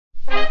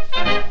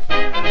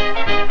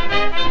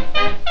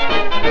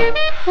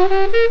I'm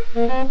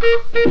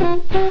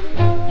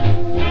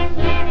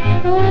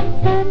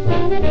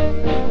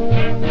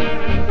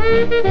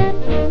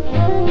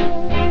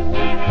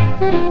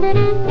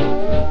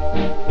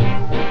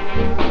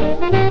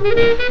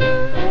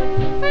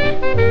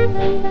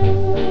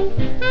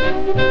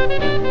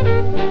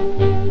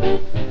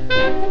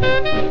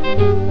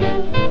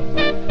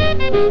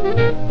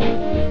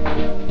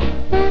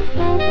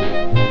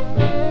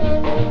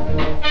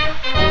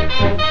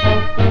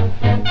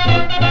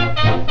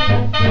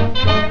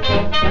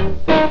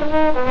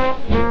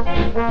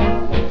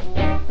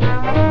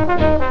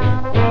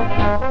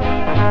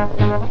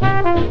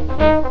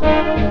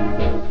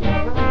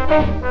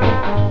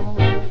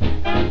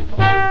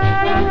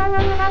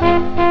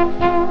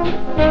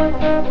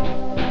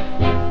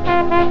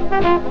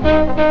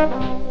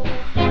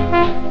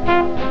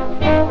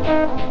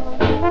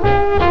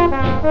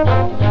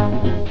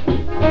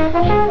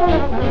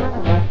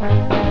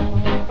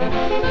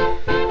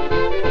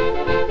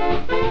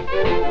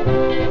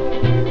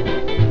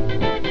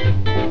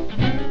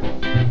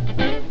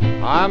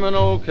an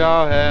old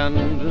cowhand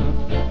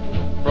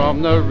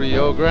from the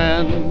Rio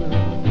Grande,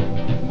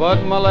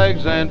 but my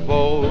legs ain't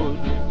bowed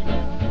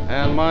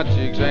and my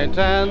cheeks ain't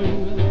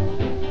tanned.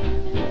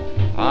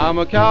 I'm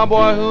a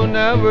cowboy who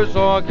never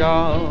saw a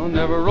cow,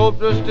 never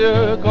roped a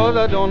steer 'cause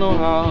I don't know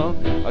how.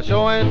 I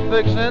sure ain't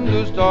fixin'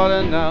 to start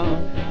it now.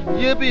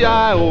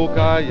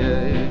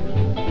 Yippee-i-oh-ki-yay,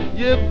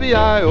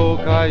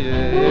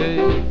 yippee-i-oh-ki-yay.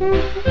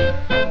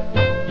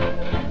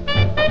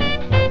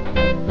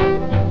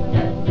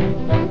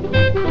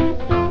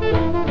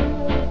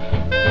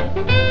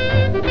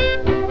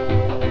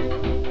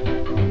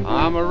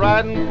 I'm a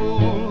riding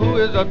fool who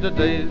is up to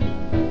date.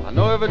 I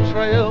know every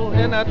trail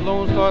in that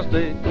Lone Star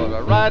State, 'cause I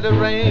ride the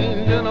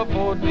range in a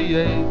Ford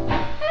V8.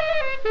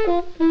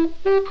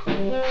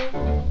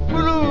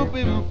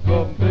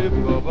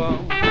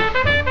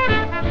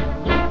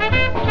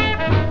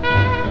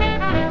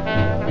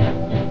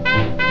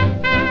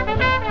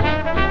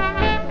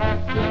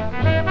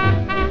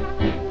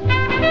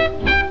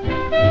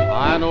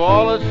 I know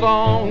all the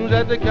songs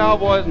that the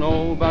cowboys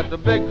know about the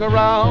big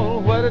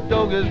corral where the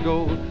doggies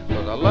go,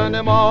 'cause I learned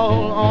them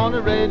all on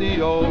the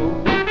radio.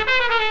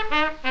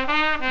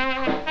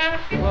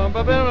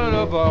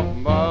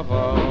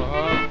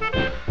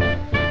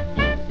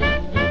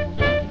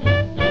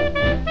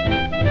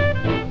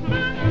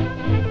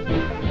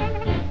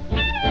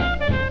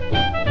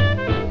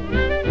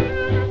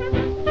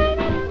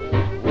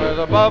 Where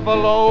the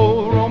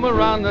buffalo roam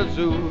around the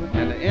zoo,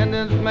 and the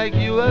Indians make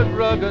you a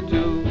rug or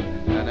two,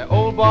 and the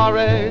old bar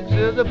X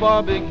is a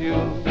barbecue.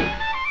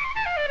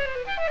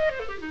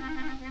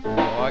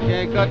 Oh, I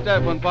can't cut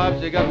that one,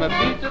 Pops. You got my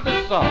feet to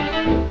the sauce.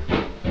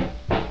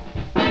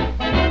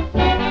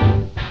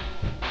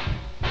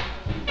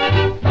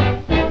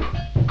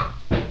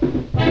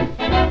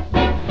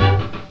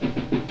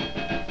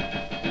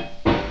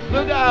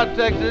 Look out,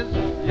 Texas,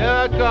 here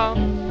I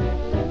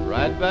come,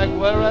 right back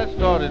where I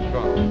started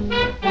from.